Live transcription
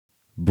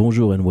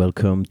Bonjour and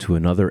welcome to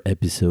another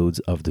episode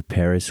of the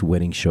Paris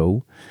Wedding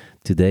Show.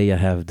 Today I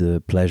have the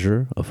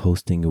pleasure of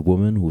hosting a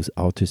woman whose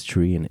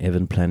artistry and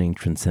event planning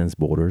transcends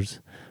borders,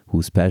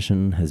 whose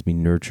passion has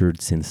been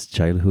nurtured since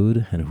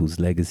childhood, and whose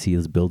legacy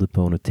is built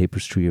upon a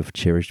tapestry of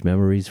cherished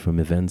memories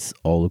from events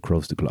all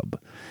across the globe.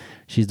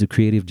 She's the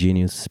creative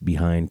genius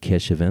behind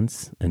Kesh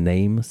Events, a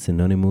name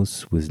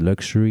synonymous with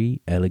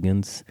luxury,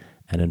 elegance,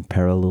 and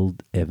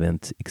unparalleled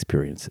event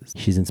experiences.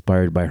 She's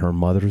inspired by her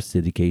mother's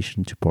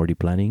dedication to party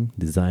planning,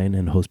 design,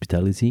 and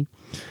hospitality.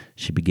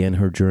 She began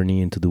her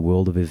journey into the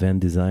world of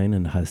event design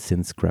and has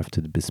since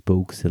crafted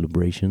bespoke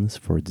celebrations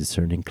for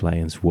discerning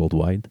clients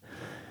worldwide.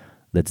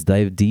 Let's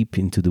dive deep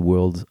into the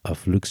world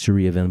of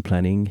luxury event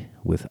planning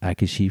with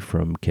Akeshi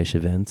from Kesh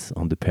Events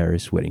on the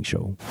Paris Wedding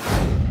Show.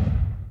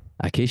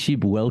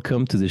 Akeshi,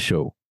 welcome to the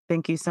show.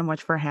 Thank you so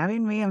much for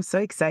having me. I'm so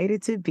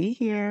excited to be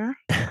here.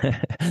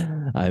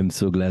 I'm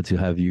so glad to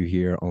have you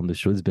here on the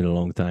show. It's been a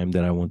long time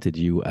that I wanted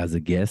you as a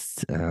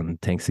guest.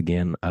 And thanks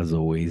again, as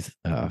always,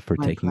 for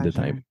My taking the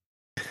time.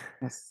 pleasure.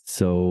 Yes.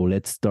 So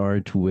let's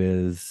start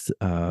with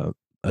a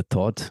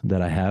thought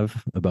that I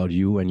have about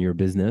you and your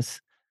business.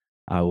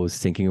 I was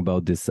thinking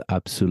about this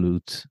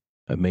absolute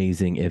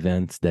amazing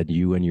event that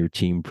you and your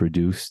team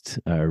produced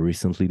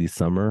recently this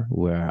summer,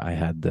 where I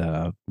had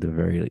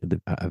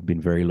I've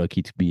been very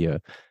lucky to be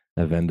a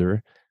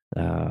vendor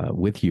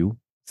with you.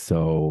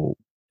 So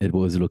it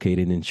was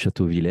located in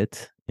Chateau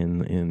Villette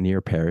in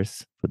near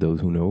Paris, for those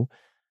who know.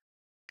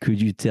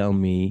 Could you tell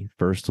me,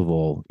 first of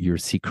all, your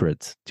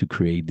secret to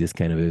create this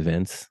kind of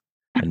events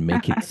and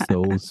make it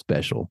so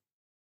special?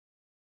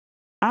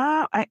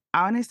 I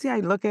honestly,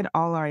 I look at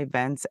all our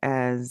events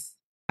as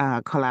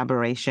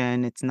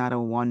collaboration. It's not a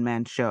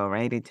one-man show,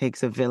 right? It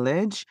takes a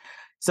village.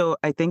 So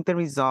I think the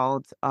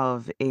result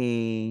of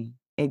a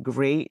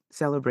great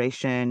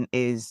celebration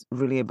is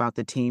really about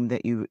the team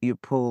that you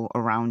pull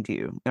around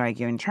you, like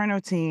your internal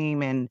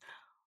team and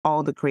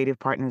all the creative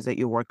partners that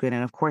you work with.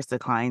 And of course, the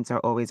clients are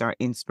always our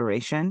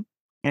inspiration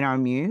and our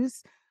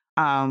muse.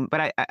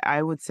 But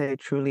I would say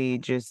truly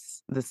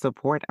just the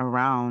support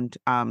around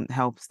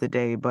helps the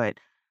day. But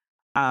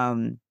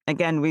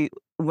again, we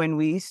when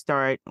we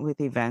start with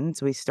events,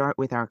 we start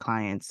with our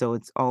clients. So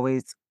it's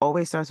always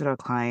starts with our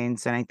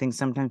clients. And I think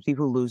sometimes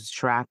people lose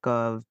track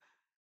of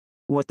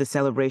what the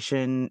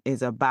celebration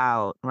is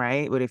about,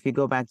 right? But if you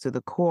go back to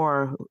the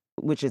core,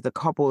 which is the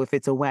couple, if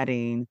it's a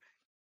wedding,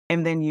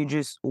 and then you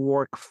just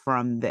work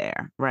from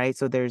there, right?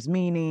 So there's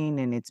meaning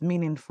and it's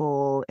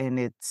meaningful and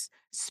it's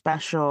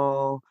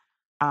special.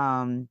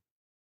 Um,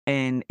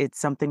 and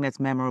it's something that's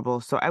memorable.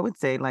 So I would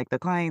say like the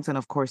clients and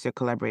of course your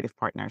collaborative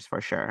partners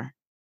for sure.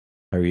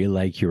 I really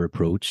like your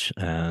approach,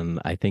 and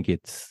I think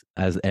it's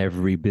as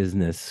every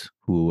business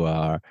who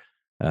are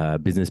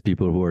business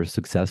people who are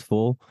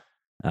successful.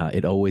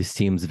 It always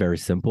seems very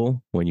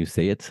simple when you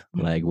say it.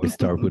 Like we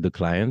start with the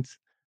client,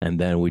 and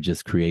then we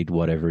just create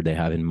whatever they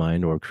have in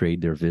mind or create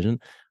their vision.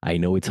 I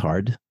know it's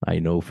hard. I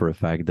know for a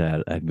fact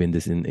that I've been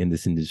in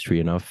this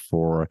industry enough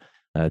for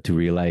to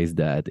realize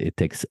that it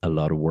takes a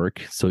lot of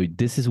work. So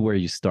this is where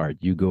you start.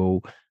 You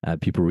go,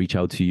 people reach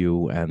out to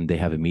you, and they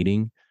have a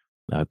meeting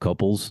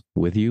couples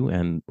with you.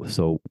 And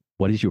so,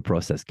 what is your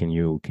process? Can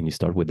you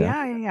start with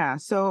that? Yeah.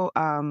 So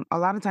a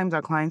lot of times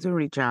our clients will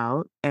reach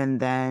out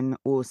and then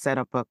we'll set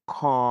up a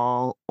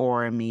call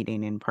or a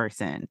meeting in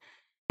person.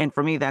 And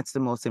for me, that's the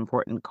most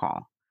important call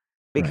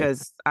Right.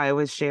 because I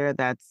always share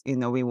that,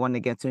 we want to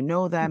get to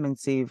know them and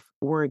see if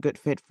we're a good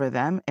fit for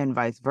them and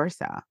vice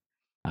versa.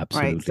 Right.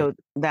 Absolutely. So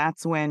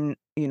that's when,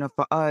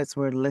 for us,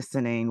 we're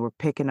listening, we're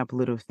picking up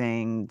little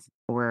things,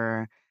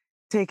 we're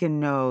taking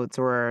notes,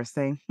 we're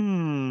saying,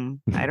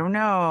 I don't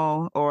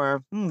know,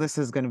 or this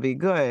is going to be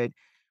good.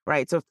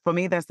 Right. So for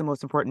me, that's the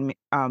most important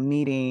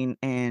meeting.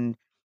 And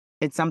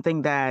it's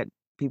something that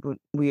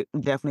we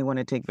definitely want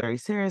to take very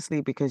seriously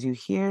because you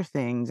hear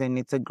things and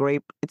it's a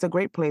great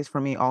place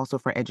for me also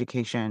for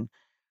education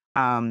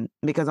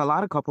because a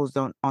lot of couples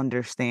don't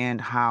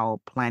understand how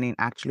planning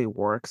actually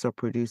works or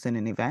producing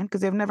an event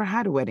because they've never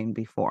had a wedding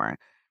before.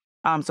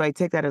 So I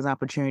take that as an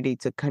opportunity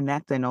to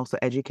connect and also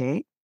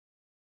educate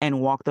and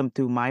walk them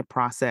through my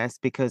process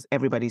because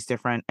everybody's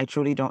different. I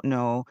truly don't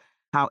know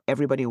how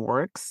everybody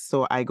works.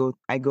 So I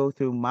go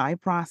through my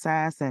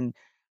process and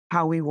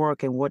how we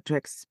work and what to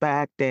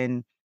expect.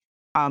 And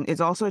it's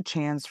also a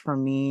chance for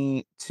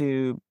me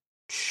to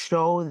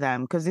show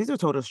them because these are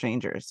total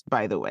strangers,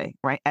 by the way,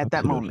 right? At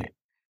that moment.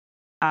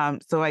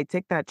 Absolutely. So I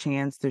take that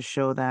chance to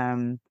show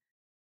them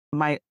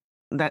my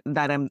that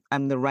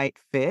I'm the right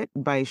fit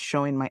by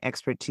showing my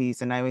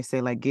expertise. And I always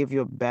say, like, give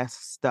your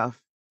best stuff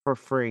for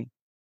free.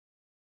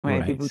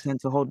 Right. People Right.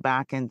 tend to hold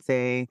back and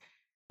say,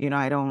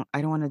 I don't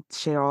want to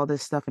share all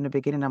this stuff in the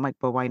beginning. I'm like,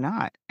 but why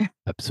not?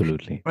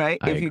 Absolutely. Right?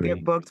 I If you get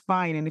agree. booked,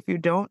 fine. And if you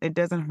don't, it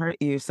doesn't hurt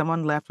you.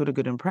 Someone left with a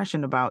good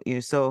impression about you.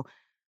 So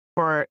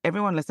for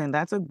everyone listening,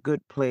 that's a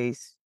good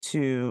place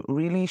to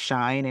really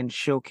shine and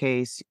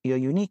showcase your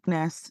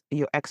uniqueness,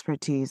 your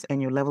expertise,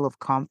 and your level of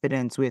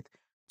confidence with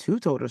two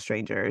total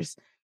strangers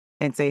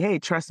and say, hey,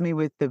 trust me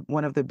with the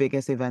one of the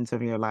biggest events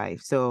of your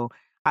life. So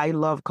I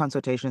love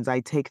consultations. I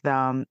take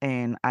them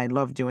and I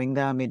love doing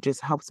them. It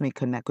just helps me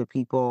connect with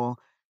people.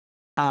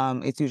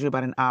 It's usually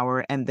about an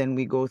hour, and then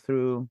we go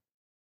through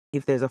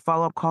if there's a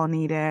follow-up call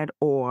needed,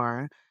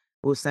 or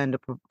we'll send a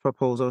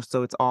proposal.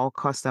 So it's all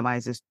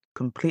customized, it's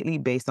completely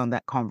based on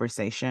that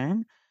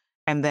conversation.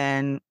 And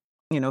then,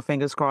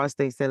 fingers crossed,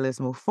 they say, let's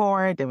move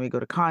forward. Then we go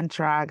to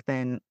contract,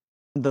 then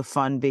the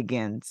fun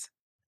begins.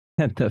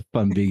 And the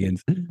fun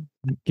begins.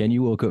 Can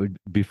you walk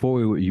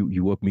before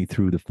you walk me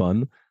through the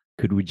fun?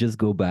 Could we just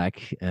go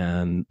back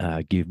and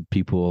give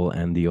people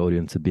and the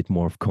audience a bit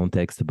more of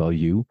context about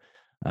you?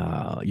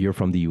 You're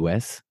from the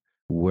US.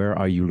 Where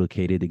are you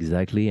located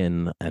exactly?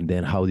 And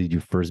then how did you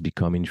first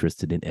become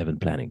interested in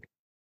event planning?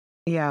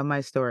 Yeah,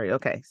 my story.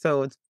 Okay.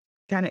 So it's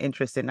kind of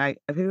interesting.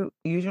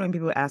 Usually when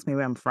people ask me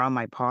where I'm from,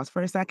 I pause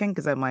for a second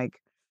because I'm like,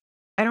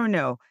 I don't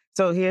know.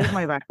 So here's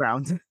my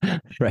background.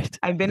 Right.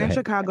 I've been Go in ahead.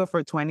 Chicago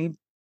for 20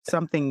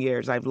 something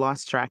years. I've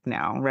lost track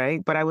now,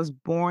 right? But I was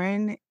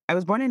born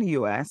in the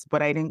US,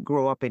 but I didn't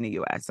grow up in the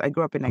US. I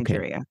grew up in Okay.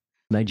 Nigeria.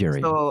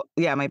 Nigeria. So,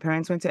 yeah, my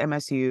parents went to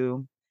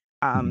MSU.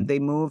 Hmm. They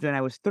moved when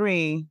I was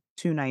 3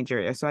 to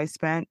Nigeria. So I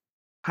spent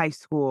high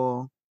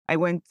school I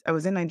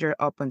was in Nigeria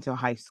up until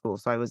high school.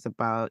 So I was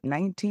about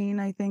 19,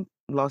 I think,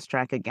 lost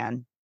track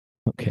again.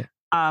 Okay.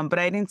 But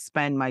I didn't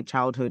spend my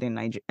childhood in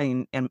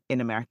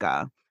in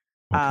America.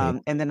 Okay.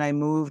 And then I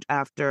moved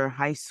after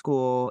high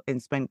school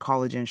and spent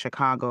college in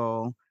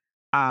Chicago.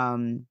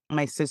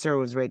 My sister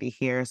was already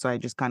here, so I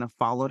just kind of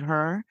followed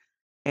her.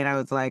 And I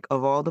was like,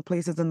 of all the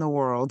places in the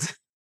world,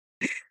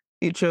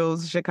 you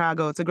chose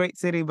Chicago. It's a great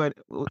city, but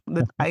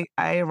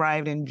I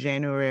arrived in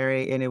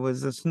January and it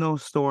was a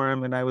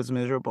snowstorm and I was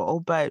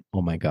miserable.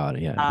 Oh my God.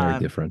 Yeah. Very Um,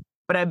 different.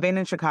 but I've been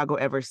in Chicago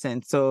ever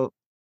since. So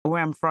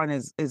where I'm from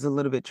is a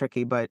little bit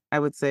tricky, but I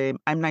would say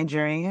I'm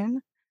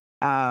Nigerian,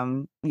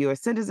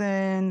 US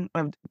citizen, I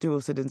have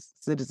dual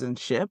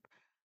citizenship.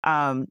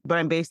 But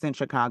I'm based in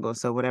Chicago,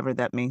 so whatever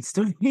that means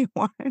to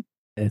anyone.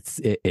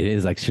 It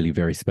is actually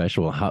very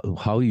special.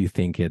 How do you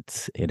think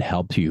it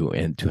helped you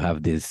and to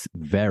have this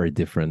very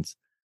different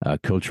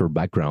cultural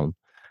background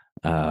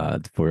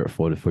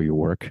for your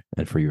work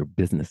and for your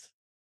business?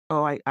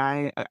 Oh,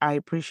 I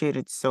appreciate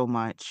it so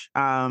much.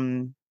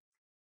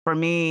 For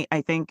me,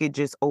 I think it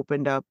just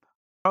opened up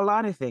a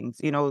lot of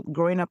things.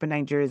 Growing up in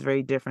Nigeria is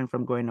very different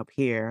from growing up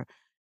here.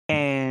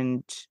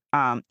 And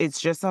it's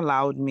just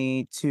allowed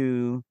me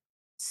to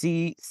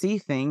see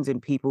things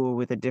and people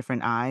with a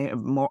different eye, a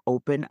more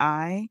open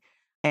eye.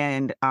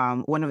 And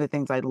one of the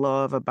things I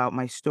love about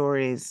my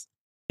story is,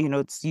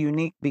 it's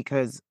unique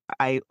because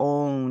I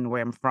own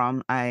where I'm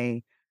from.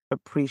 I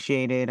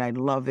appreciate it. I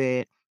love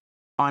it.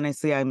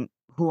 Honestly, I'm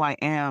who I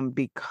am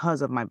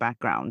because of my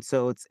background.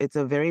 So it's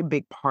a very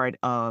big part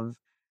of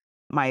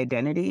my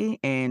identity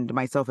and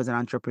myself as an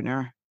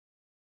entrepreneur.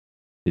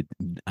 It,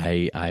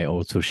 I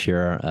also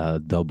share a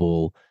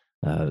double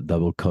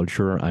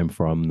culture. I'm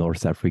from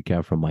North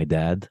Africa from my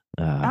dad,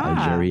 Ah,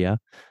 Algeria,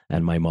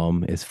 and my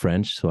mom is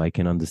French, so I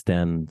can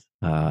understand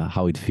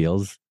how it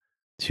feels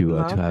to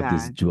love have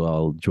this that.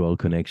 dual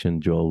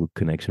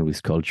connection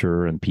with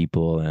culture and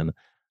people, and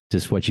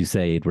just what you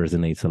say, it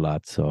resonates a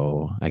lot.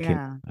 So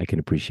Yeah. I can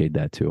appreciate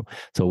that too.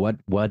 So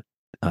what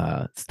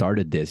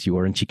started this? You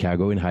were in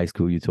Chicago in high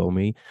school, you told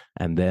me,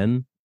 and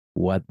then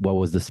what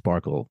was the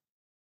sparkle?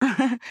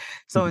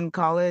 So in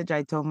college,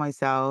 I told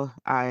myself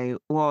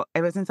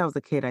ever since I was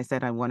a kid, I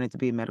said I wanted to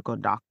be a medical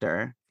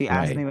doctor. If you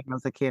asked Right. me when I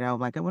was a kid, I was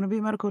like, I want to be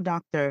a medical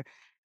doctor.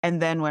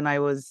 And then when I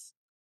was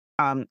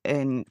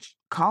in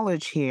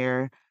college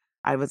here,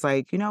 I was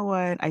like, you know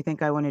what? I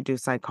think I want to do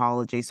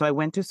psychology. So I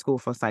went to school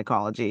for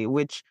psychology,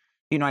 which,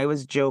 I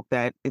always joke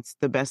that it's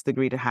the best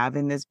degree to have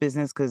in this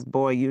business because,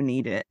 boy, you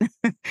need it.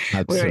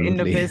 We're in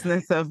the Absolutely.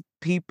 business of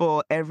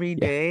people every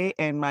Yeah. day,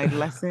 and my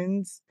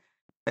lessons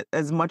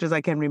as much as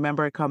I can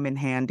remember, come in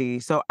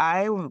handy. So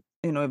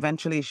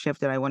eventually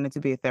shifted. I wanted to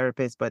be a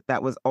therapist, but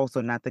that was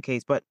also not the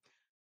case. But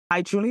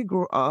I truly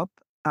grew up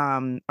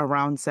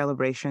around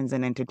celebrations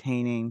and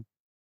entertaining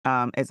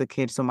as a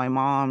kid. So my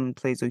mom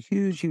plays a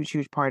huge, huge,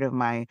 huge part of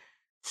my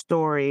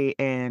story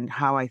and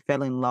how I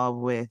fell in love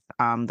with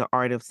the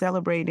art of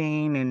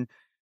celebrating and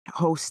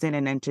hosting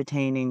and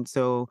entertaining.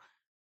 So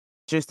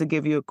just to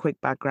give you a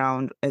quick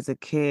background, as a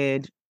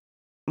kid,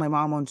 my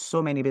mom owned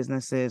so many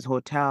businesses,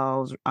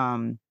 hotels,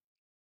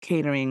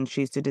 catering.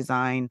 She used to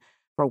design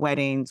for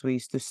weddings. We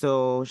used to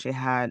sew. She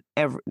had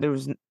there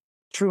was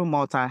true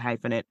multi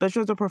hyphenate, but she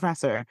was a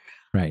professor.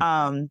 Right.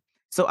 Um,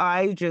 so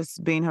I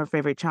just being her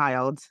favorite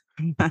child,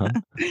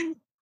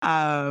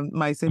 Uh-huh.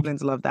 my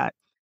siblings love that.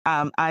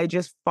 I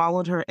just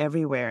followed her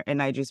everywhere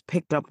and I just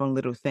picked up on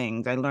little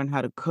things. I learned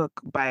how to cook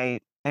I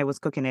was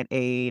cooking at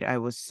 8. I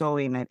was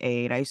sewing at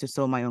 8. I used to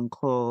sew my own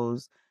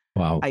clothes.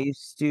 Wow. I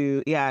used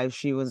to yeah, if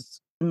she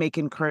was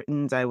making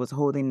curtains, I was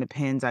holding the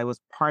pins, I was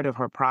part of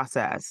her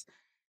process.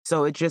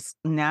 So it just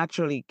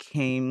naturally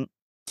came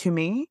to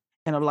me,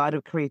 and a lot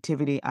of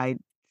creativity I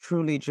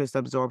truly just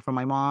absorbed from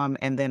my mom,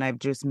 and then I've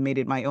just made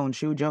it my own.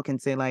 She would joke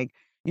and say, like,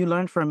 "You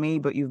learned from me,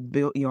 but you've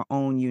built your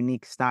own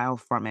unique style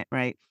from it,"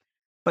 right?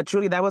 But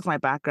truly, that was my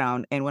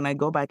background, and when I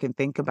go back and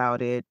think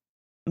about it,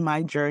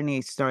 my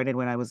journey started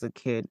when I was a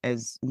kid,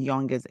 as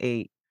young as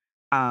 8.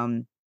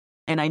 Um,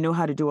 and I know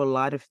how to do a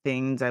lot of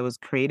things. I was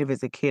creative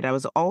as a kid. I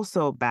was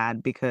also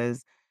bad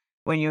because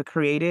when you're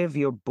creative,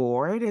 you're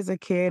bored as a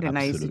kid, and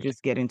I used to Absolutely.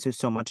 just get into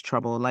so much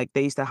trouble. Like,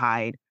 they used to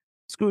hide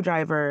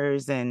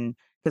screwdrivers, and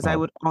because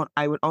Wow.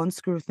 I would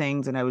unscrew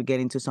things, and I would get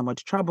into so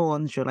much trouble,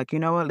 and she's like, "You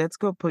know what? Let's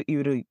go put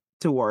you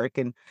to work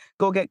and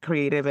go get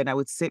creative." And I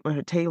would sit with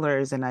her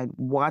tailors, and I'd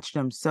watch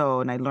them sew,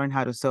 and I learned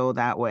how to sew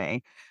that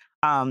way.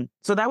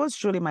 So that was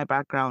truly my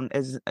background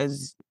as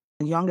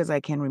young as I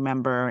can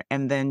remember,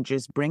 and then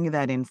just bringing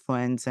that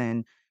influence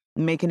and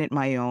making it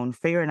my own,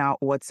 figuring out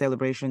what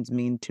celebrations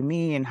mean to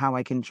me and how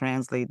I can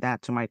translate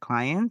that to my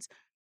clients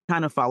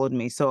kind of followed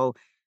me. So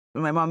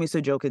my mom used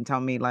to joke and tell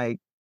me like,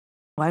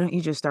 why don't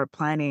you just start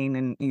planning?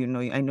 And,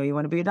 I know you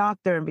want to be a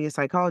doctor and be a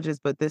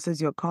psychologist, but this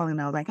is your calling.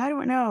 I was like, I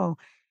don't know.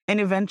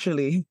 And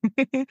eventually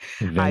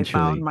I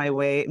found Eventually. my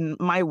way.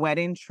 My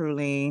wedding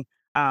truly,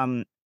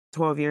 um,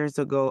 12 years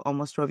ago,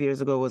 almost 12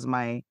 years ago was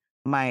my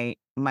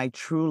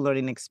true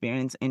learning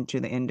experience into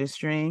the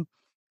industry.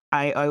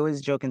 I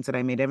always joke and said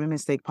I made every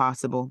mistake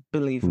possible,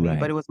 believe me,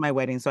 but Right. it was my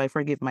wedding, so I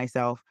forgive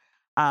myself.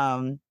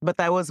 But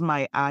that was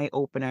my eye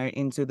opener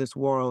into this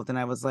world. And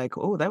I was like,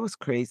 oh, that was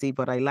crazy,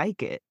 but I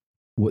like it.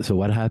 So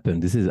what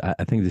happened?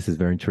 I think this is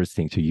very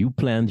interesting. So you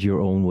planned your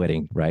own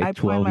wedding, right? I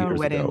planned 12 my own years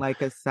wedding ago.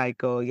 like a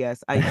psycho,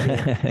 yes, I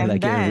did. And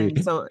Like every,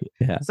 then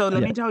yeah, so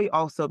let yeah. me tell you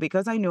also,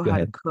 because I knew Go how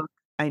to ahead. cook,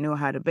 I knew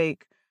how to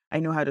bake, I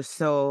knew how to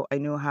sew, I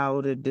knew how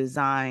to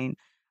design,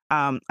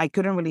 I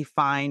couldn't really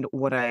find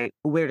where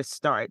to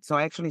start. So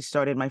I actually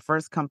started my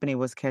first company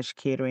was Kesh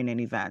Catering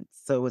and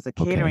Events. So it was a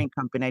Okay. catering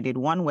company. I did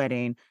one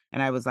wedding,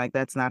 and I was like,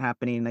 "That's not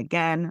happening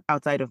again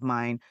outside of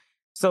mine."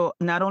 So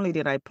not only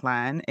did I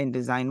plan and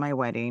design my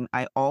wedding,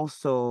 I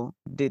also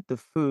did the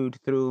food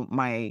through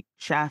my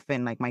chef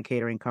and, like, my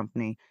catering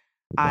company.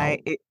 I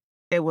Wow.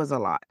 it was a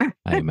lot.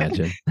 I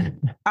imagine.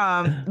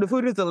 The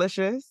food is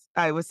delicious.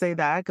 I would say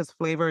that because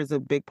flavor is a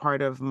big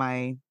part of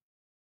my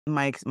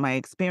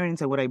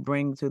experience and what I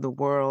bring to the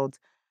world.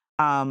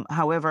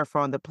 However,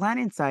 from the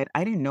planning side,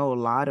 I didn't know a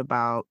lot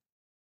about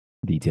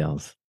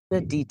Details.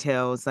 the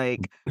details.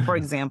 Like, for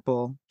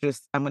example,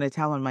 just I'm gonna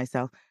tell on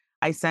myself.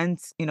 I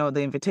sent,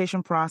 the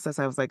invitation process.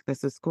 I was like,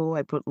 this is cool.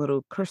 I put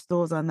little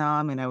crystals on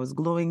them and I was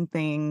gluing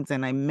things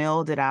and I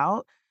mailed it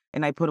out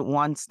and I put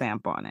one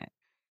stamp on it.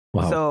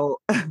 Wow. So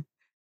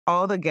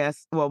all the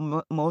guests,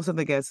 well, most of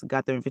the guests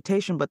got their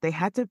invitation, but they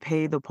had to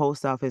pay the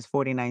post office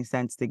 49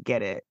 cents to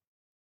get it.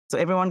 So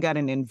everyone got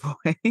an invoice.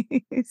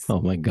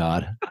 Oh my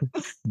God.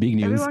 Big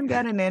news. Everyone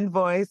got an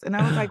invoice, and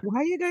I was like, "Why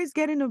are you guys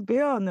getting a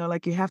bill?" And they're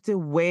like, "You have to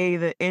weigh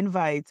the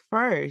invites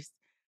first."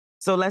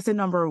 So lesson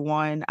number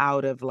 1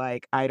 out of,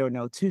 like, I don't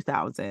know,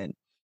 2,000.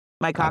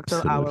 My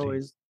cocktail hour Absolutely.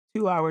 was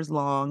 2 hours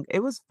long.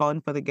 It was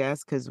fun for the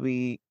guests because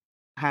we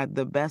had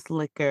the best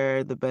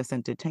liquor, the best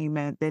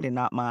entertainment. They did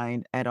not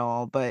mind at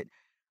all, but,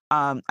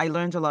 I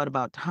learned a lot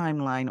about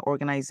timeline,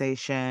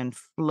 organization,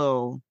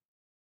 flow,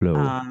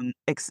 Flow.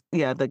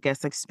 the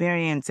guest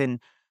experience and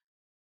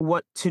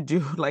what to do,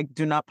 like,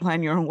 do not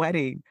plan your own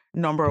wedding.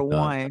 Do Number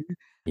not. 1,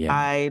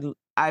 Yeah.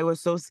 I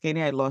was so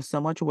skinny, I lost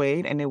so much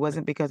weight, and it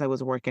wasn't because I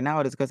was working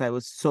out, it's because I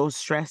was so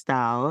stressed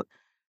out.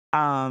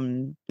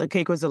 The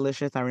cake was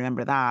delicious, I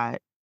remember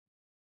that,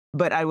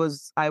 but I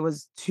was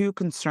too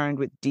concerned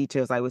with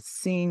details. I was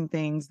seeing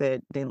things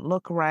that didn't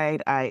look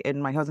right,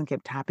 and my husband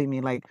kept tapping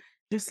me like,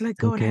 "Just let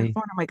It's go and have okay.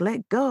 fun." I'm like,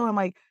 "Let go." I'm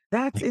like,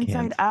 I "That's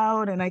inside can't.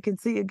 out, and I can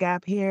see a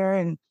gap here,"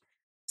 and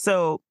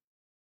so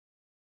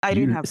I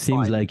didn't You have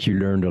seems fun. like you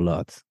learned a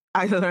lot.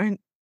 I learned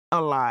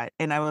a lot,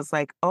 and I was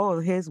like, "Oh,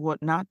 here's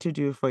what not to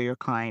do for your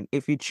client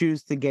if you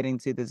choose to get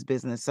into this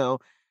business." So,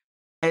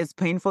 as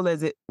painful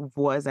as it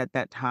was at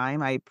that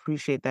time, I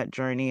appreciate that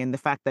journey and the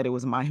fact that it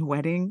was my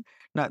wedding,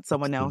 not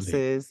someone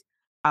Absolutely. else's.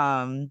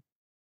 Um,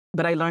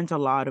 but I learned a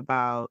lot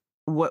about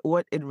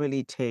what it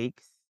really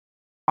takes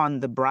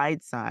on the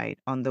bride side,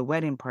 on the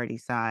wedding party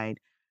side,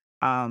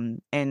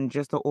 and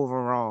just the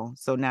overall.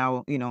 So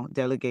now,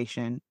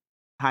 delegation,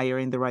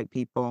 hiring the right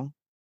people,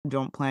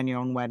 don't plan your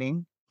own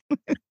wedding,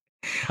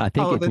 I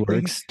think all it the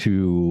things. works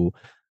to,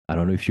 I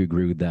don't know if you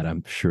agree with that.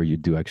 I'm sure you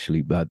do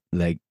actually, but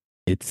like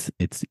it's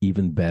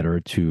even better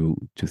to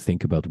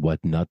think about what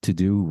not to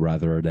do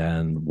rather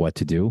than what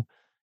to do.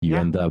 You Yeah,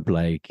 end up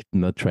like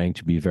not trying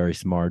to be very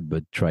smart,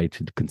 but try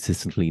to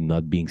consistently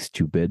not being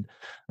stupid.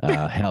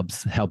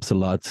 Helps a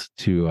lot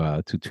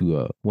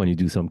to when you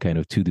do some kind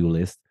of to do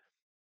list.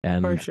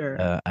 for And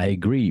sure. I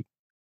agree,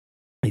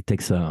 it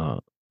takes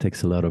a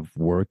lot of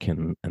work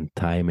and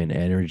time and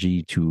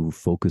energy to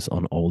focus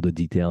on all the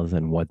details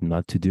and what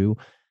not to do.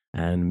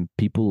 And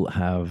people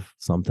have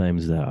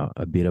sometimes a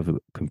bit of a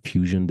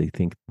confusion. They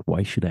think,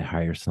 why should I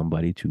hire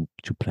somebody to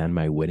plan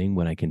my wedding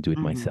when I can do it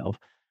Mhm. myself?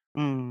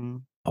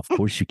 Mm. Of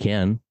course you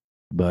can,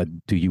 but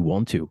do you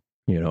want to?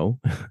 You know,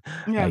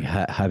 Yeah, like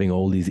having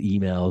all these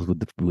emails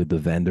with the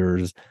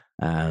vendors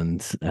and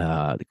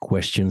the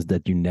questions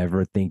that you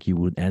never think you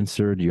would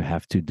answer, you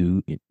have to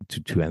do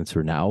to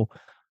answer now.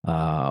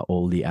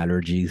 all the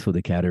allergies for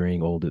the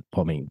catering, all the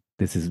plumbing.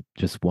 This is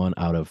just one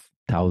out of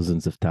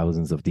thousands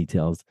of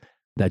details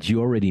that you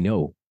already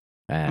know.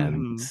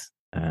 And Mhm.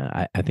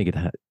 I think it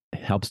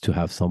helps to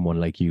have someone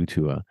like you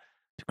to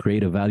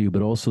create a value,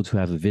 but also to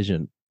have a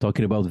vision.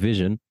 Talking about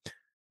vision,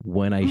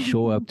 when I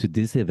show up to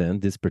this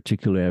event, this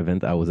particular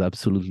event, I was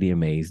absolutely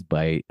amazed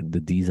by the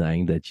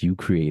design that you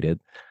created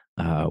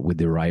with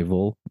the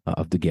arrival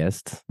of the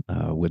guests,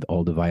 with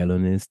all the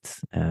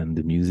violinists and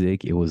the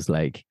music. It was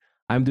like,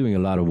 I'm doing a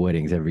lot of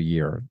weddings every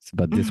year,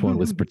 but this one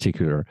was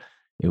particular.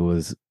 It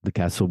was, the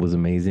castle was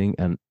amazing,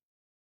 and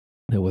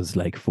there was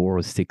like 4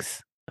 or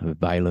 6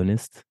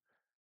 violinists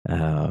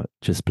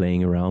just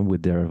playing around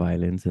with their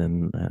violins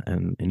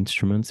and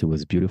instruments. It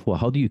was beautiful.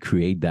 How do you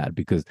create that?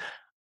 Because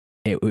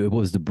it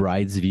was the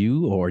bride's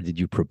view, or did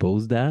you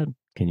propose that?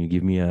 Can you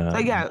give me So, a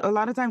yeah, a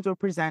lot of times we'll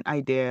present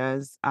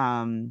ideas,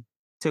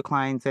 to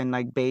clients and,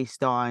 like,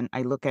 based on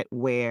I look at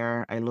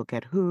where, I look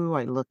at who,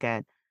 I look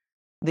at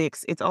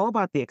it's all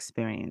about the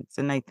experience,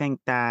 and I think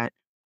that,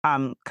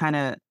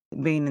 kinda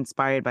being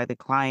inspired by the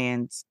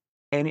clients,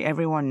 and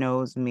everyone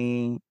knows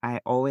me, I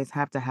always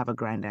have to have a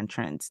grand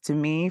entrance. To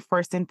me,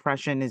 first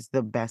impression is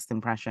the best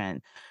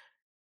impression.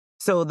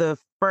 So the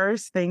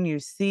first thing you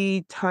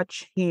see,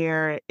 touch,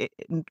 hear, it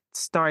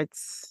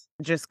starts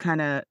just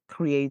kinda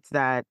creates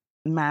that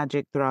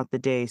magic throughout the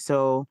day.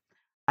 So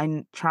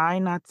try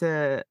not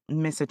to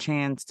miss a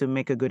chance to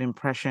make a good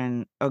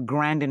impression, a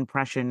grand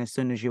impression as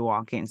soon as you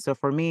walk in. So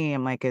for me,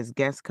 I'm like, as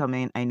guests come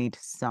in, I need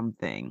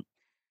something.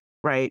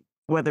 Right?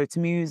 Whether it's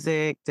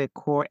music,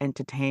 decor,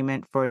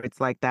 entertainment for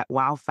it's like that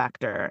wow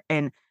factor,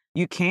 and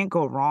you can't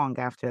go wrong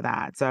after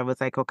that. So I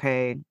was like,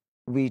 "Okay,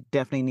 we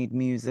definitely need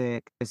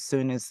music." As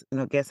soon as,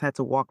 guests had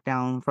to walk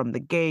down from the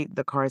gate,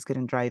 the cars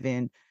couldn't drive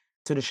in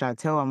to the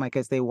chateau. I'm like,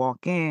 as they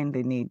walk in,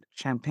 they need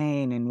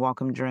champagne and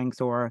welcome drinks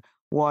or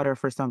water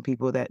for some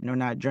people that are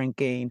not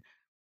drinking.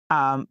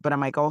 But I'm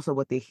like, also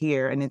what they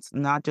hear, and it's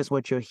not just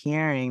what you're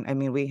hearing. I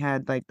mean, we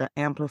had like the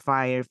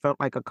amplifier, felt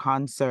like a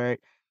concert,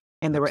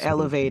 and they were absolutely?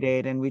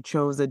 elevated, and we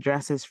chose the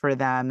dresses for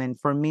them. And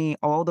for me,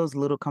 all those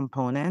little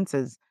components,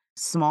 as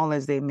small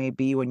as they may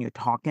be when you're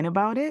talking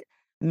about it,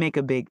 make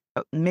a big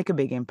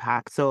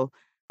impact. So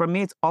for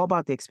me, it's all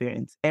about the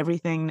experience.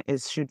 Everything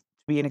is should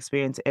be an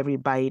experience. Every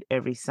bite,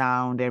 every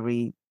sound,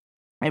 every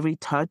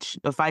touch,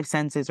 the 5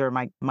 senses are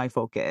my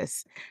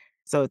focus.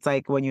 So it's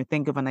like when you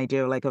think of an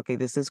idea, like, "Okay,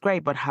 this is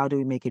great, but how do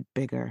we make it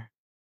bigger?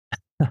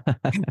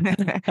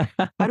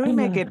 How do we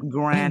make it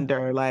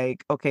grander?"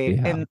 Like, okay,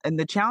 Yeah. and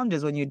the challenge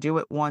is when you do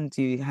it once,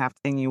 you have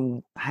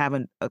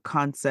a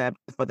concept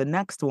for the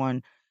next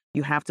one,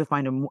 you have to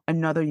find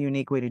another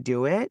unique way to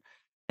do it,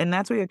 and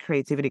that's where your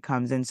creativity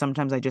comes in.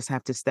 Sometimes I just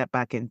have to step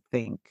back and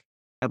think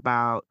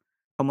about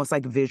almost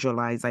like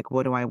visualize, like,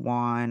 what do I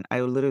want?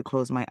 I will literally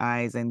close my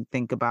eyes and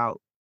think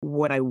about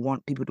what I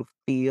want people to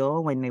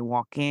feel when they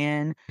walk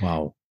in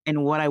Wow.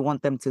 and what I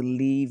want them to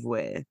leave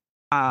with.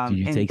 Do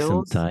you And take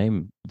some those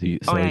time? Do you,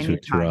 Oh, yeah, sorry I to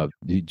need time. interrupt.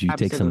 Do you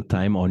take some Absolutely.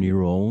 time on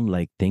your own,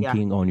 like Yeah,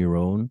 thinking on your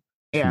own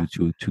yeah,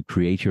 to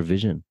create your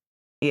vision?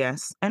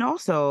 yes, and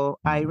also,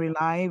 I Wow.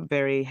 rely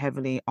very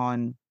heavily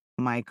on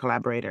my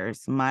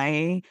collaborators.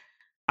 My,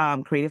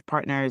 creative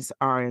partners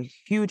are a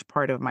huge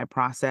part of my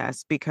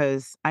process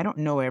because I don't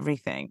know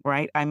everything,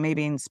 right? I may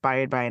be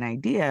inspired by an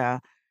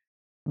idea,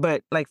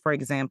 but, like, for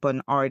example,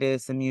 an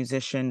artist, a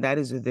musician, that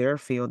is their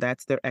field,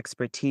 that's their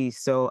expertise,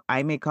 so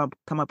I may come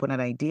up with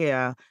an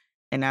idea,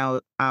 and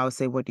I'll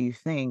say, "What do you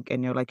think?"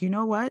 And you're like, "You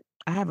know what?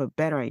 I have a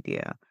better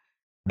idea."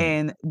 Mm.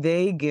 And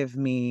they give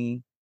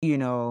me,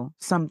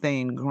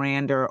 something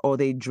grander, or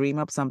they dream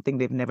up something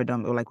they've never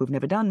done. Or like, "We've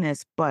never done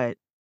this, but,"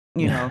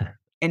 you know,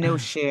 and they'll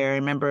share. I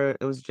remember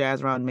it was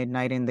jazz around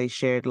midnight and they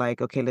shared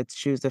like, "Okay, let's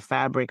choose the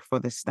fabric for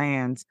the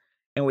stands."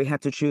 And we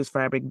had to choose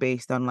fabric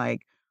based on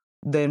like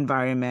the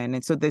environment.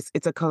 And so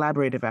it's a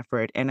collaborative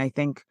effort. And I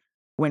think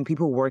when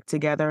people work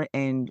together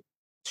and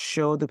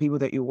show the people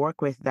that you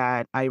work with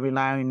that I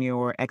rely on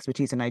your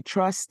expertise and I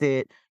trust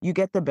it, you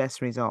get the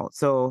best results.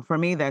 So for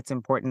me, that's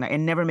important. I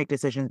never make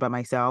decisions by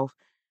myself.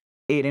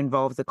 It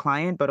involves the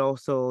client, but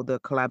also the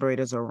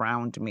collaborators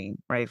around me,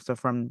 right? So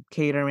from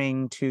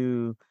catering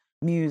to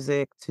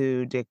music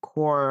to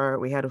decor,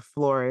 we had a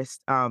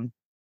florist,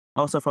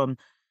 also from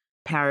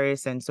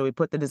Paris. And so we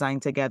put the design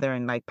together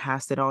and like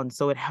passed it on.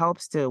 So it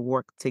helps to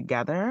work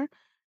together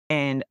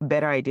and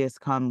better ideas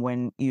come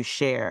when you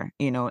share,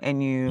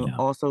 and you Yeah.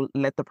 also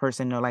let the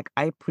person know, like,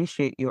 I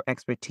appreciate your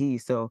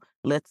expertise. So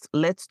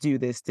let's do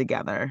this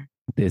together.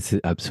 This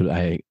is absolutely,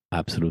 I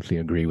absolutely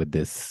agree with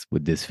this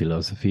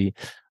philosophy.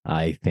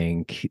 I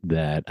think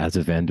that as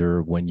a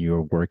vendor, when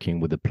you're working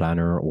with a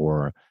planner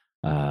or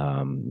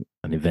an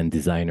event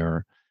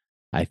designer,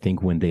 I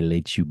think when they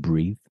let you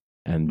breathe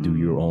and do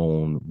your Mm,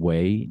 own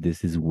way,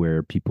 this is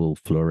where people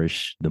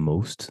flourish the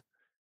most.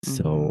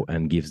 So, mhm.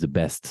 and gives the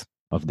best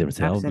of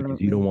themselves,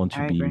 because you don't Absolutely. want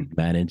to I agree. be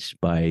managed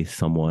by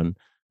someone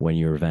when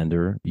you're a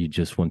vendor. You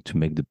just want to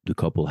make the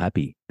couple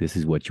happy. This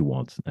is what you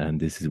want, and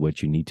this is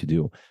what you need to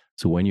do.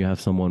 So when you have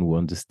someone who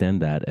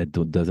understands that and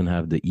doesn't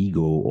have the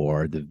ego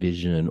or the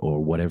vision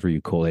or whatever you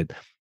call it,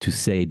 to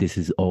say this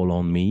is all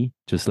on me,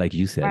 just like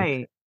you said.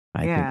 Right.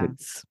 I think Yeah.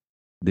 it's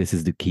this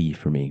is the key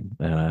for me.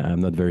 I'm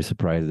not very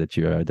surprised that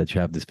you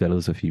have this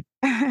philosophy.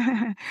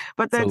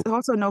 But that's So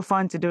also no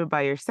fun to do it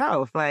by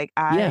yourself. Like,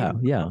 I yeah,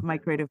 yeah, love my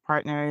creative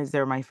partners,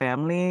 they're my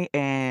family,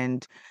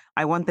 and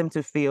I want them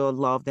to feel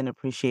loved and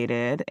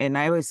appreciated. And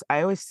I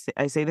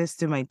say this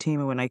to my team,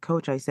 and when I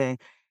coach, I say,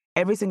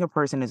 every single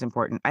person is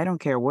important. I don't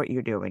care what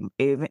you're doing.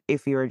 Even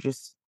if you're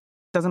just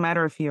doesn't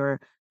matter if you're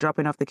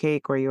dropping off the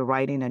cake or you're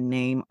writing a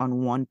name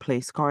on one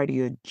place card,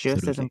 you're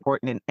just as absolutely.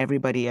 important in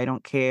everybody. I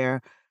don't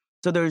care.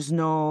 So there's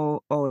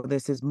no, oh,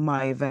 this is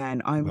my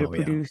event. I'm the Oh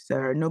yeah,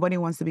 producer. Nobody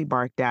wants to be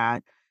barked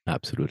at.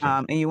 absolutely.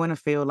 And you want to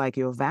feel like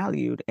you're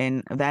valued.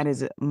 And that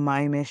is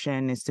my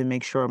mission, is to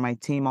make sure my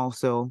team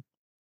also,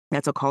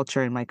 that's a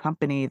culture in my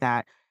company,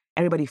 that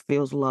everybody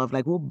feels loved.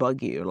 Like, we'll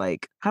bug you,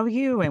 like, how are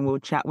you? And we'll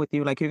chat with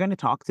you. Like, you're going to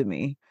talk to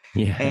me.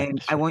 Yeah, And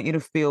that's I right. want you to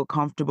feel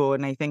comfortable.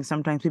 And I think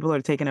sometimes people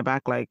are taken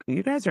aback, like,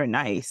 you guys are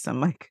nice.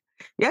 I'm like,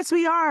 yes,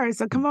 we are.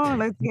 So come on,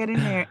 let's get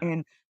in there.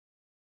 And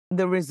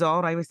the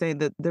result, I would say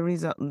that the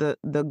result,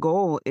 the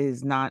goal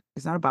is not,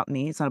 it's not about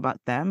me, it's not about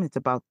them, it's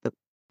about the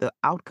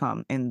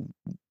outcome and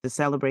the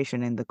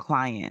celebration and the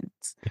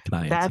clients. The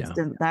clients, yeah,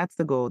 That's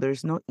the goal.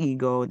 There's no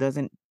ego, it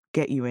doesn't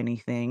get you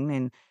anything.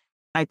 And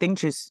I think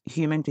just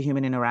human to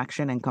human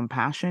interaction and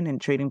compassion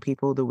and treating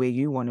people the way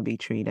you want to be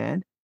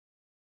treated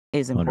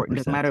is important.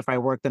 Doesn't matter 100%. if I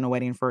worked in a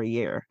wedding for a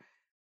year.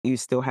 You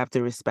still have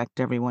to respect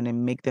everyone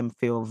and make them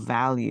feel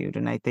valued.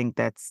 And I think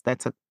that's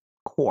a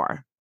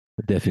core.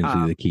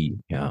 Definitely Um, the key.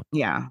 Yeah.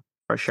 yeah,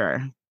 for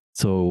sure.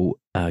 So,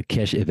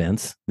 Kesh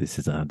Events. This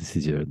is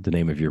the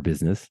name of your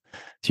business.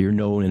 So you're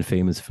known and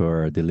famous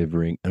for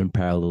delivering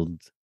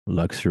unparalleled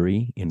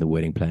luxury in the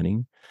wedding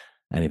planning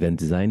and event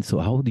design. So,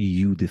 how do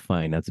you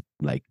define that's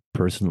like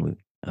personal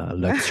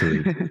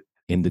luxury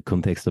in the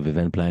context of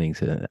event planning?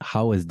 So,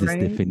 how has this Right?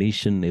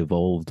 definition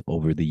evolved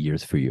over the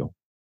years for you?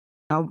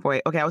 Oh boy.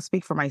 Okay, I'll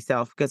speak for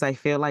myself because I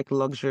feel like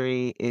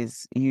luxury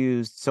is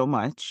used so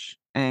much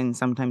and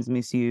sometimes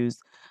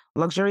misused.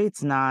 Luxury,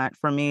 it's not,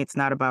 for me, it's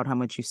not about how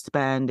much you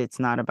spend. It's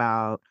not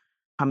about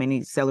how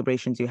many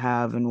celebrations you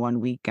have in one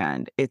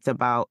weekend. It's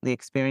about the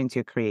experience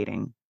you're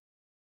creating.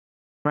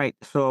 Right.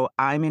 So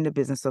I'm in the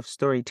business of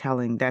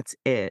storytelling. That's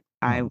it.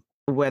 Mm,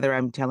 Whether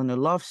I'm telling a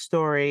love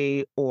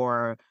story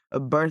or a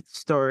birth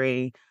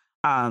story,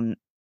 um,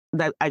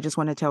 that I just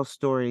want to tell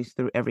stories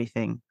through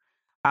everything.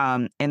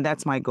 And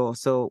that's my goal.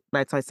 So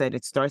that's why I said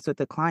it starts with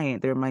the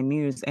client. They're my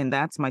muse, and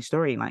that's my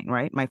storyline,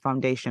 right? My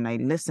foundation. I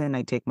listen,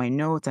 I take my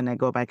notes, and I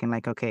go back and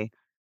like, okay,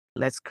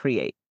 let's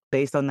create.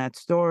 Based on that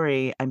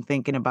story, I'm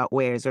thinking about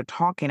where as they're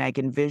talking, I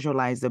can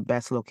visualize the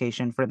best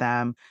location for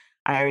them.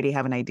 I already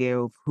have an idea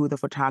of who the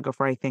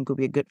photographer I think would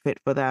be a good fit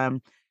for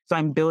them. So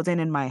I'm building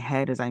in my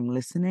head as I'm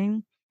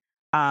listening.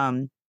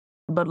 Um,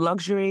 but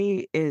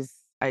luxury is,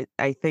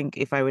 I think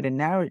if I were to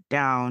narrow it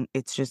down,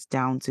 it's just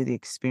down to the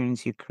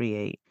experience you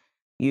create.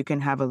 You can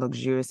have a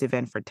luxurious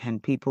event for 10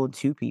 people,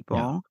 two yeah,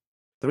 people,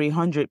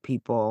 300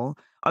 people.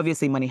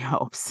 Obviously, money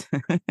helps,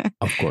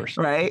 of course.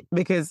 right?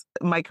 Because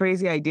my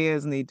crazy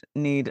ideas need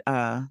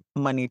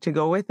money to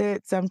go with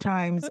it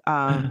sometimes.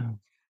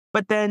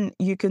 But then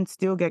you can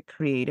still get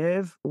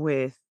creative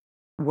with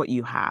what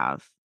you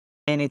have.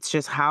 And it's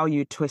just how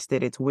you twist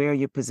it, it's where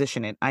you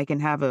position it. I can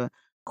have a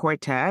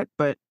quartet,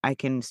 but I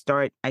can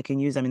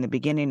use them in the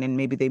beginning and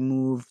maybe they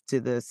move to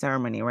the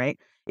ceremony, right?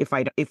 If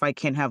I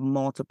can have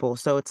multiple.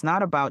 So it's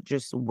not about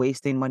just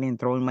wasting money and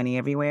throwing money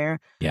everywhere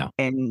Yeah,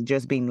 and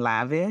just being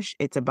lavish.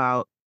 It's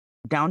about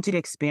down to the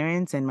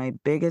experience. And my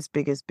biggest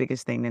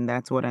thing, and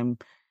that's what I'm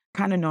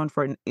kind of known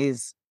for,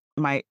 is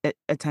my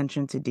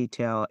attention to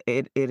detail.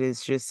 It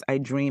is just, I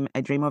dream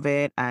of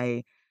it.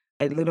 I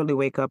literally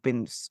wake up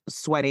and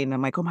sweating.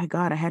 I'm like, oh my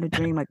god, I had a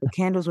dream. Like the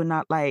candles were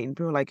not light, and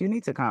people are like, you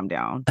need to calm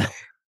down.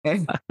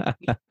 And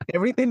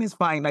everything is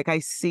fine. Like I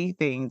see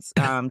things,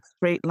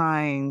 straight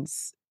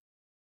lines,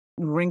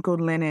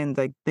 wrinkled linen,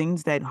 like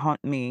things that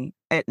haunt me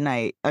at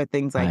night, or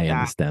things like I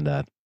that. understand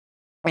that.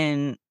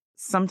 And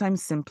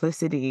sometimes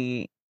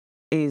simplicity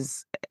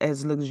is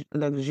as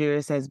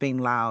luxurious as being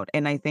loud.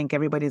 And I think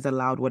everybody's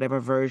allowed whatever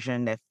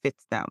version that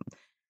fits them,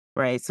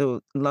 right?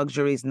 So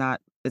luxury is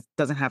not, it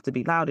doesn't have to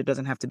be loud. It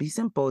doesn't have to be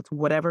simple. It's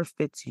whatever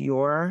fits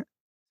your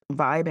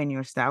vibe and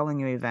your style and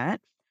your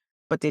event.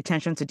 But the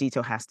attention to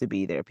detail has to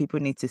be there. People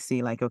need to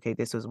see like, okay,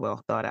 this was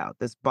well thought out.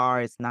 This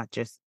bar is not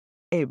just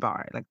a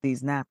bar. Like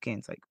these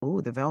napkins, like,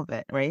 ooh, the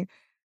velvet, right?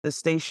 The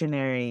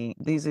stationery,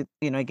 these are,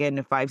 again,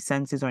 the five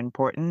senses are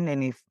important.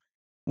 And if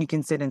you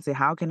can sit and say,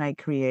 how can I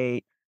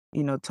create,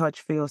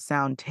 touch, feel,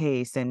 sound,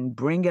 taste, and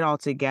bring it all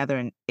together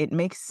and it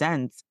makes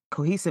sense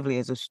cohesively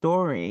as a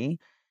story,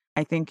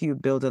 I think you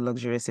build a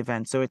luxurious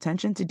event. So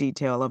attention to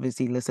detail,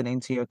 obviously listening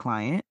to your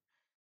client,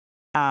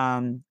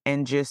 and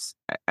just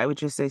I would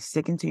just say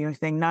sticking to your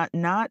thing. Not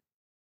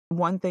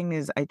one thing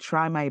is I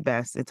try my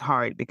best. It's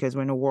hard because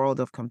we're in a world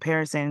of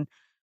comparison,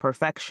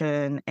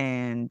 perfection,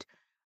 and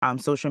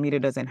social media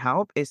doesn't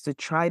help. Is to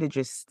try to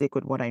just stick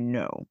with what I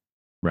know.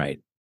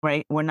 Right.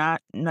 Right?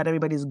 Not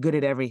everybody's good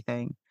at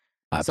everything.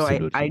 So I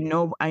Absolutely.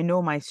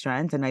 know my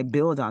strengths and I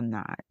build on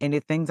that. And the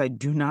things I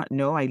do not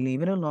know, I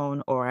leave it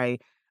alone or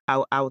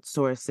I'll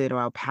outsource it or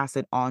I'll pass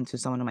it on to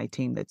someone on my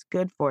team that's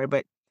good for it.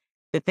 But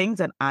the things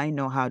that I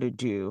know how to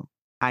do,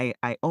 I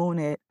own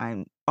it.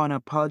 I'm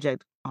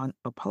unapologetically.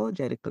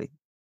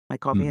 My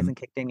coffee Hmm. hasn't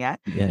kicked in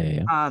yet. Yeah,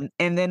 yeah, yeah.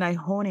 And then I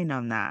hone in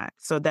on that.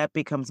 So that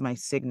becomes my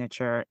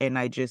signature and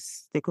I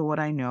just stick with what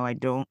I know. I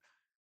don't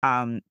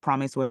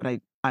promise what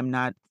I'm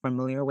not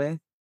familiar with.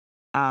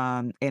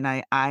 And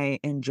I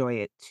enjoy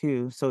it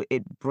too. So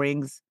it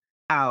brings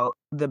out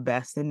the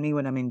best in me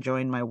when I'm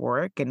enjoying my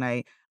work and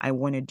I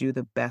want to do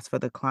the best for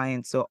the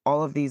client. So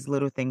all of these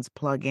little things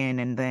plug in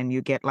and then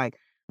you get like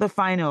the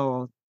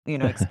final,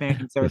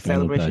 experience or The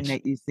final celebration touch.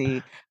 that you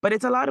see. But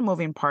it's a lot of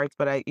moving parts,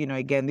 but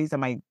again, these are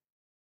my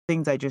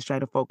things I just try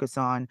to focus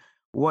on.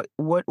 What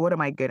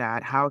am I good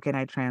at? How can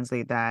I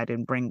translate that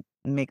and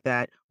make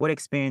that what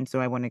experience do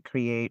I want to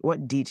create?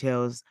 What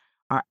details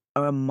are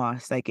a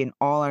must? Like in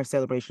all our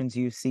celebrations,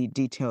 you see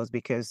details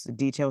because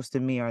details to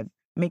me are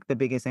make the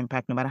biggest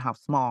impact no matter how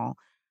small.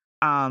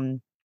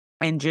 Um,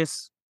 and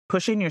just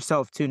pushing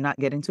yourself to not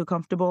getting too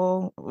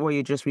comfortable where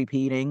you're just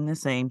repeating the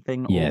same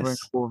thing over and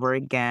Yes. over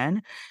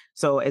again.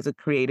 So as a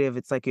creative,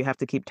 it's like you have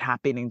to keep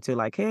tapping into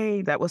like,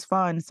 hey, that was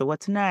fun. So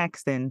what's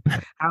next? And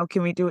how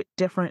can we do it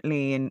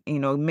differently? And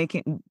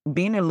making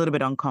being a little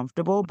bit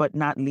uncomfortable, but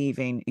not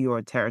leaving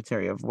your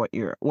territory of what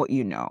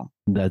you know.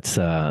 That's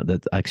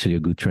actually a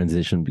good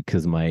transition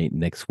because my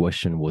next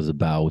question was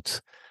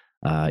about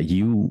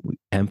you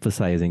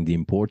emphasizing the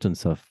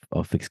importance of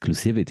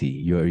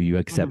exclusivity. You Mhm.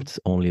 accept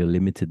only a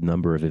limited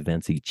number of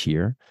events each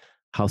year.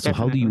 How do you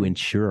Definitely.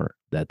 ensure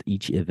that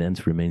each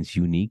event remains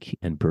unique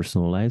and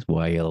personalized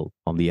while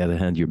on the other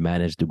hand you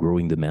manage the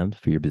growing demand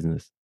for your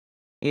business?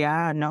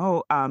 Yeah,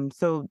 no.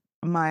 So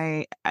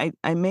I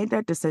made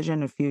that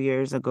decision a few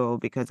years ago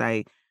because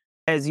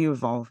as you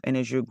evolve and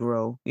as you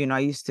grow,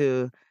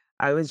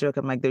 I always joke,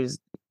 I'm like, there's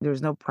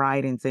no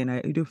pride in saying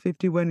I do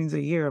 50 weddings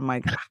a year. I'm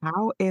like,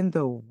 how in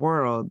the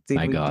world did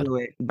My we God. do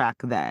it back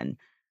then?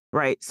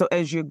 Right. So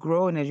as you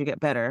grow and as you get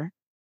better,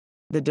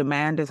 the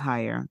demand is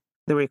higher,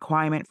 the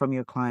requirement from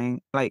your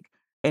client, like,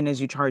 and as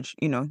you charge,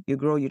 you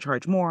grow, you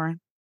charge more, Of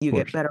you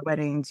get course. better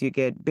weddings, you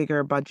get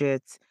bigger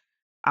budgets,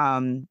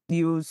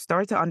 you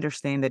start to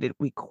understand that it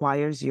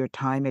requires your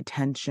time,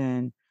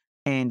 attention,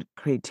 and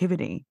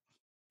creativity.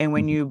 And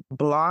when Mhm. you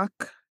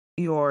block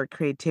your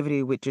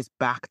creativity with just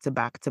back to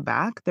back to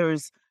back,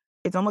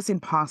 it's almost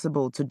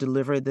impossible to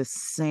deliver the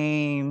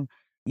same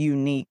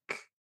unique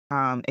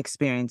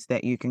experience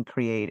that you can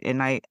create.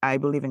 And I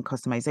believe in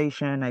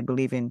customization. I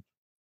believe in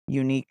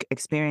unique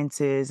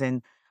experiences.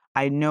 And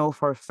I know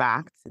for a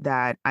fact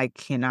that I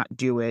cannot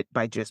do it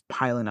by just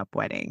piling up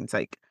weddings.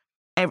 Like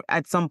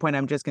at some point,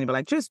 I'm just going to be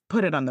like, just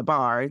put it on the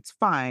bar. It's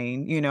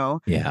fine. Yeah,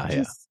 yeah.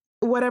 Just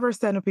whatever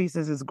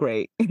centerpieces is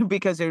great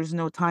because there's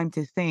no time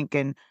to think.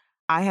 And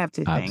I have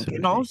to think. And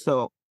Absolutely.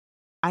 also,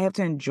 I have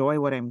to enjoy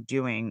what I'm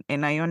doing.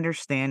 And I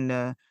understand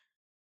the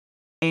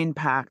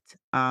impact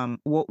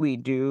what we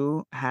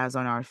do has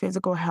on our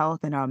physical health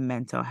and our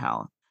mental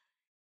health.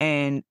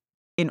 And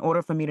in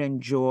order for me to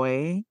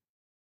enjoy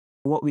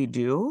what we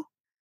do,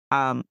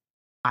 um,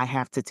 I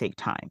have to take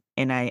time,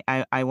 and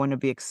I wanna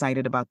be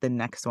excited about the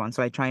next one,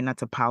 so I try not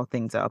to pile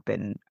things up,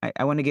 and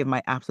I wanna give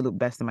my absolute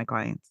best to my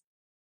clients.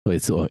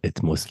 So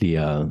it's mostly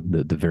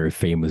the very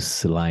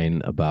famous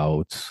line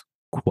about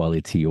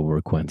quality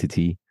over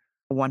quantity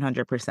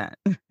 100%.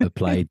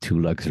 applied to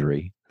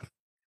luxury.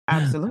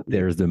 Absolutely.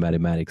 There's the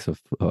mathematics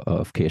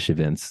of cash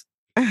events.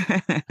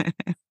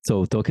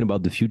 So talking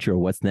about the future,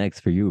 what's next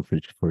for you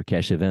for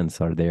cash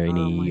events? Are there Oh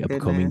my any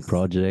upcoming goodness.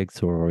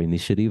 projects or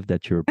initiative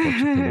that you're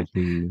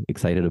particularly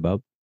excited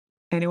about?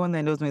 Anyone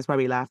that knows me is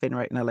probably laughing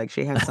right now, like,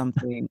 she has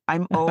something.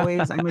 I'm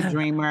a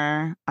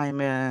dreamer,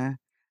 I'm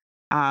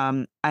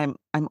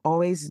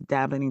always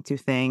dabbling into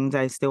things.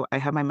 I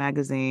have my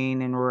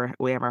magazine and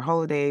we have our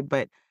holiday,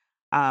 but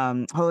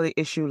holiday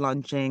issue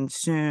launching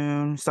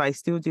soon. So I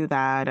still do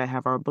that. I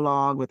have our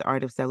blog with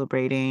Art of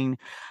Celebrating.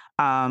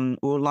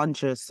 We'll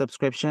launch a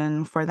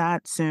subscription for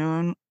that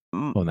soon.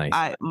 Oh,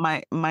 nice.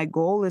 My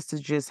goal is to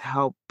just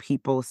help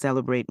people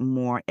celebrate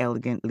more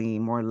elegantly,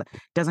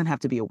 doesn't have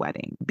to be a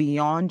wedding.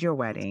 Beyond your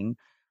wedding,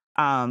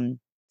 um,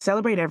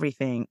 celebrate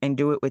everything and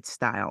do it with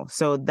style.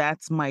 So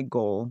that's my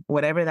goal.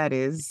 Whatever that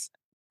is,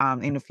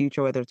 in the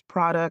future, whether it's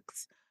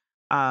products,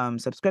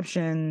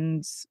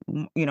 subscriptions,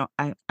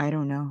 I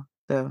don't know.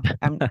 So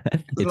as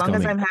It's long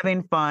as coming, I'm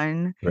having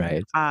fun,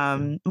 right?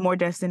 more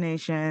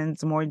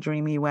destinations, more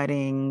dreamy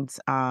weddings.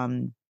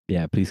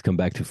 Yeah, please come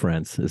back to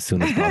France as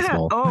soon as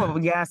possible. Oh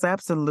yes,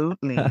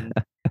 absolutely,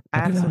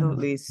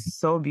 absolutely,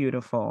 so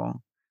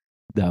beautiful.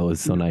 That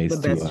was so The nice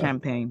to best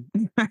champagne.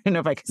 I don't know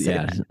if I can say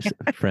yeah,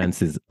 that.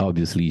 France is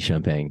obviously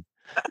champagne.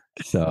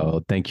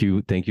 So thank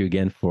you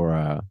again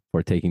for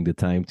taking the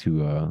time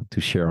to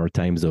share our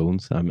time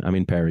zones. I'm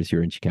in Paris,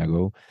 you're in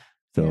Chicago,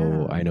 so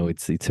Yeah. I know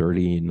it's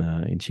early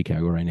in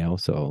Chicago right now.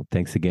 So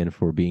thanks again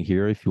for being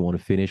here. If you want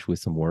to finish with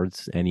some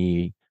words,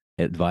 any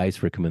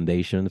advice,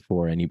 recommendation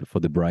for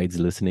the brides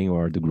listening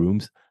or the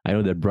grooms? I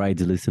know that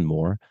brides listen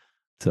more.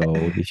 So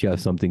if you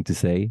have something to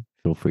say,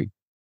 feel free.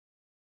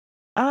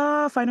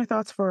 Final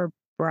thoughts for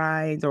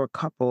brides or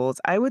couples.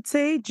 I would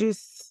say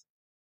just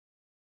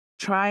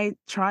try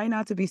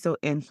not to be so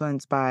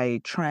influenced by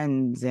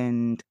trends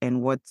and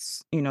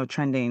what's,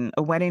 trending.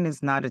 A wedding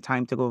is not a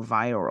time to go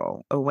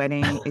viral. A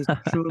wedding is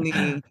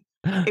truly,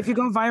 if you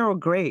go viral,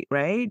 great,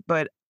 right?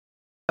 But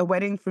a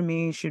wedding for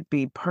me should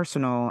be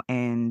personal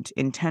and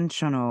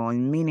intentional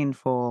and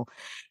meaningful.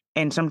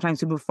 And sometimes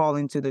people fall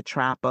into the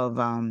trap of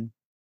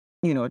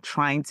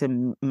trying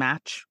to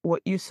match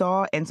what you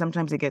saw, and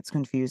sometimes it gets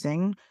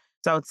confusing.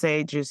 So I would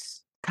say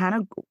just kind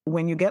of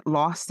when you get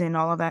lost in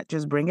all of that,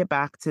 just bring it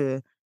back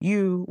to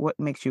you, what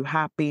makes you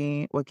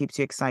happy, what keeps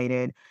you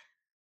excited.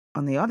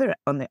 On the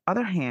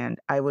other hand,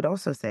 I would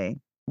also say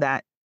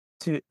that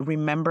to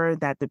remember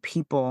that the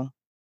people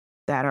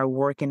that are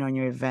working on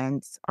your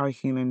events are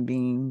human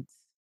beings.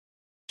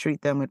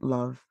 Treat them with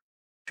love,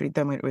 treat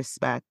them with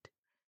respect,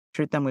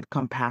 treat them with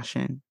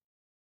compassion,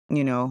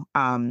 you know.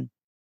 And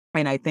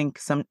I think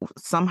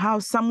somehow,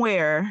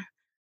 somewhere,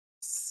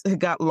 it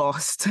got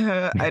lost.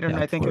 I don't Yeah, know.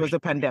 I of think it was course. the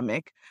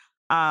pandemic.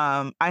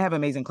 I have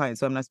amazing clients,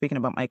 so I'm not speaking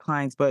about my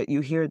clients, but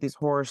you hear these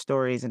horror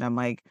stories, and I'm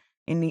like,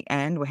 in the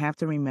end, we have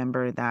to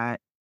remember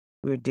that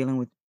we're dealing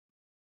with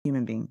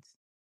human beings.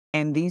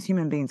 And these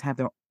human beings have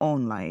their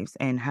own lives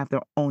and have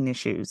their own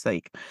issues.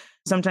 Like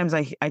sometimes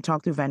I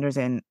talk to vendors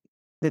and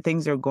the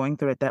things they're going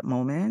through at that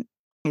moment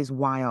is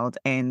wild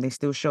and they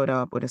still showed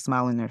up with a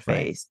smile on their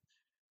Right. face.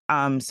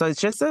 So it's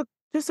just a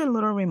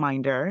little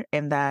reminder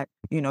and that,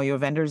 your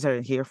vendors are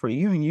here for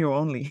you and you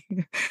only.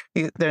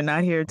 They're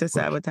not here to Of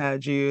course.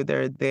 sabotage you.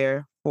 They're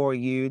there for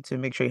you to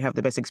make sure you have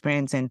the best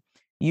experience and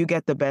you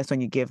get the best when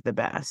you give the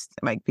best.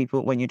 Like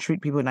people, when you treat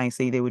people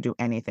nicely, they would do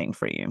anything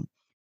for you.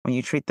 When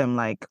you treat them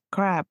like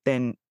crap,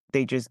 then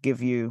they just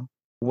give you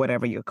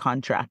whatever you're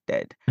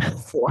contracted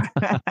for.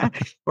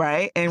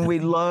 Right? And we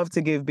love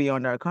to give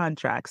beyond our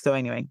contract. So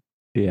anyway,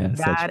 Yeah,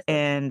 such. that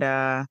and,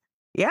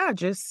 yeah,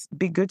 just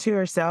be good to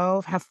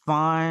yourself, have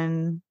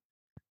fun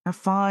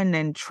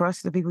and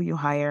trust the people you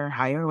hire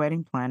a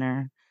wedding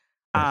planner,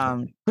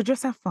 Definitely. but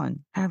just have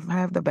fun,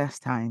 have the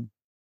best time.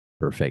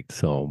 Perfect.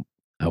 So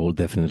I will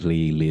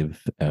definitely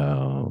leave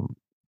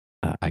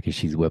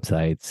Akeshi's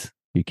websites.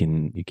 You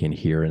can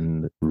hear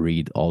and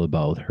read all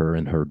about her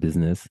and her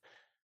business.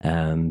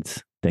 And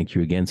thank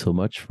you again so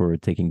much for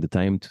taking the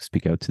time to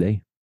speak out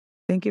today.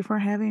 Thank you for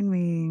having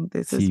me.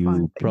 This See is fun. you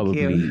Thank you.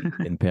 probably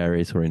in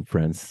Paris or in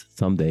France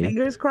someday.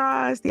 Fingers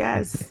crossed,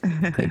 yes.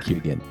 Thank you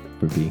again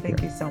for being here.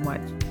 Thank you so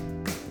much.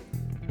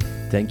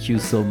 Thank you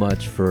so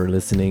much for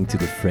listening to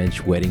the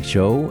French Wedding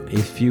Show.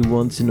 If you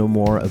want to know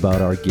more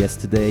about our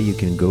guest today, you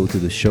can go to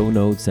the show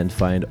notes and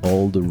find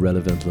all the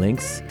relevant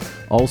links.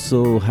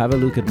 Also, have a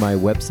look at my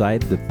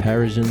website,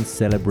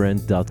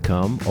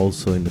 theparisiancelebrant.com,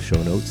 also in the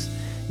show notes.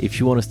 If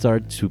you want to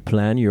start to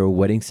plan your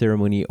wedding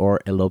ceremony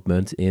or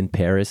elopement in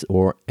Paris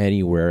or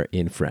anywhere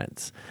in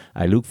France.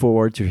 I look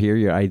forward to hear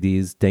your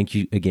ideas. Thank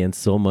you again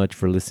so much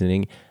for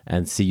listening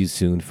and see you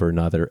soon for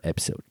another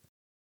episode.